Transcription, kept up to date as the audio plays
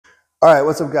All right,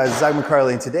 what's up guys, Zach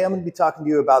McCarley, and today I'm going to be talking to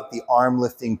you about the arm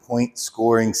lifting point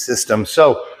scoring system.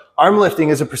 So arm lifting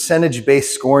is a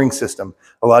percentage-based scoring system.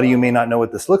 A lot of you may not know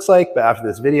what this looks like, but after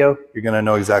this video, you're going to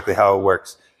know exactly how it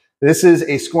works. This is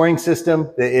a scoring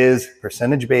system that is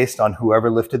percentage-based on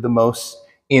whoever lifted the most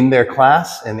in their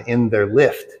class and in their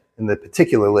lift, in the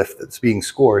particular lift that's being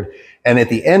scored. And at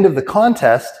the end of the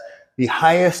contest, the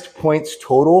highest points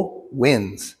total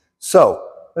wins. So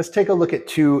let's take a look at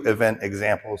two event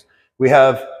examples. We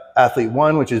have athlete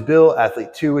 1, which is Bill,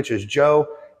 athlete 2, which is Joe.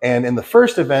 And in the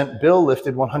first event, Bill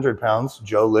lifted 100 pounds,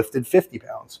 Joe lifted 50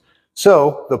 pounds.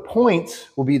 So the points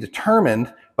will be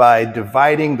determined by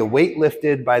dividing the weight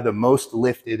lifted by the most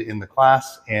lifted in the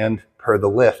class and per the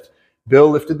lift.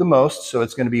 Bill lifted the most, so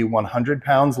it's going to be 100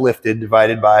 pounds lifted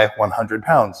divided by 100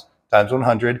 pounds times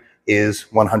 100 is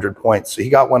 100 points. So he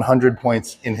got 100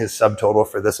 points in his subtotal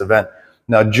for this event.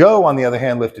 Now, Joe, on the other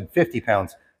hand, lifted 50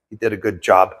 pounds. He did a good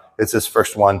job. It's his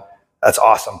first one. That's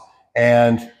awesome.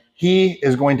 And he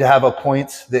is going to have a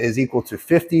points that is equal to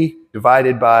 50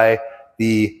 divided by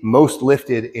the most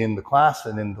lifted in the class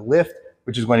and in the lift,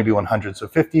 which is going to be 100. So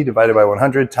 50 divided by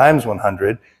 100 times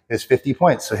 100 is 50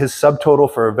 points. So his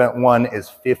subtotal for event 1 is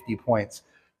 50 points.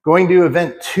 Going to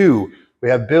event 2, we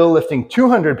have Bill lifting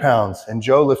 200 pounds and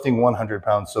Joe lifting 100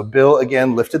 pounds. So Bill,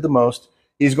 again, lifted the most.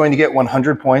 He's going to get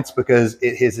 100 points because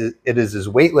it is his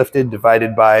weight lifted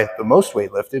divided by the most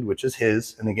weight lifted, which is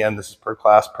his. And again, this is per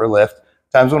class, per lift,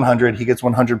 times 100. He gets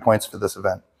 100 points for this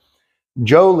event.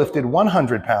 Joe lifted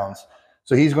 100 pounds.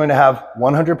 So he's going to have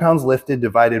 100 pounds lifted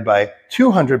divided by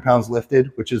 200 pounds lifted,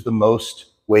 which is the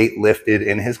most weight lifted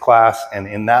in his class and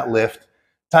in that lift,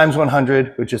 times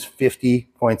 100, which is 50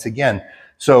 points again.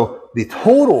 So the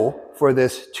total for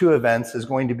this two events is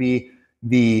going to be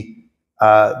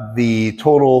the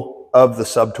total of the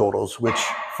subtotals, which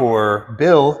for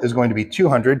Bill is going to be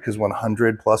 200 because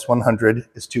 100 plus 100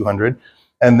 is 200.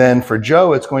 And then for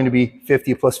Joe, it's going to be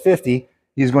 50 plus 50.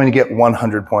 He's going to get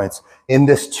 100 points. In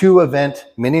this two-event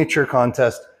miniature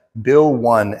contest, Bill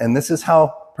won. And this is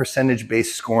how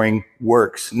percentage-based scoring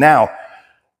works. Now,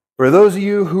 for those of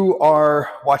you who are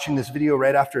watching this video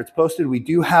right after it's posted, we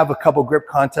do have a couple grip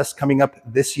contests coming up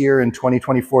this year in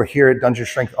 2024 here at Dungeon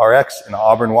Strength RX in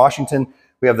Auburn, Washington.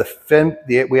 We have the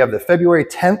February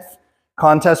 10th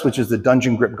contest, which is the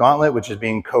Dungeon Grip Gauntlet, which is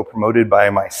being co-promoted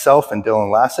by myself and Dylan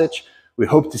Lasich. We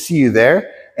hope to see you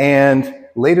there. And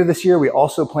later this year, we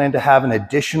also plan to have an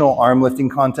additional arm lifting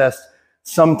contest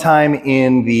sometime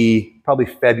in the probably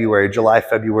July,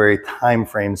 February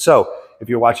timeframe. So if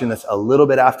you're watching this a little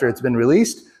bit after it's been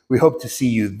released, we hope to see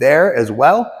you there as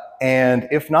well. And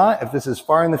if not, if this is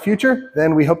far in the future,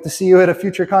 then we hope to see you at a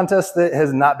future contest that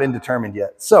has not been determined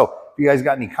yet. So if you guys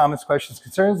got any comments, questions,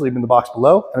 concerns, leave them in the box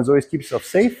below. And as always, keep yourself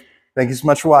safe. Thank you so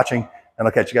much for watching, and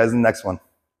I'll catch you guys in the next one.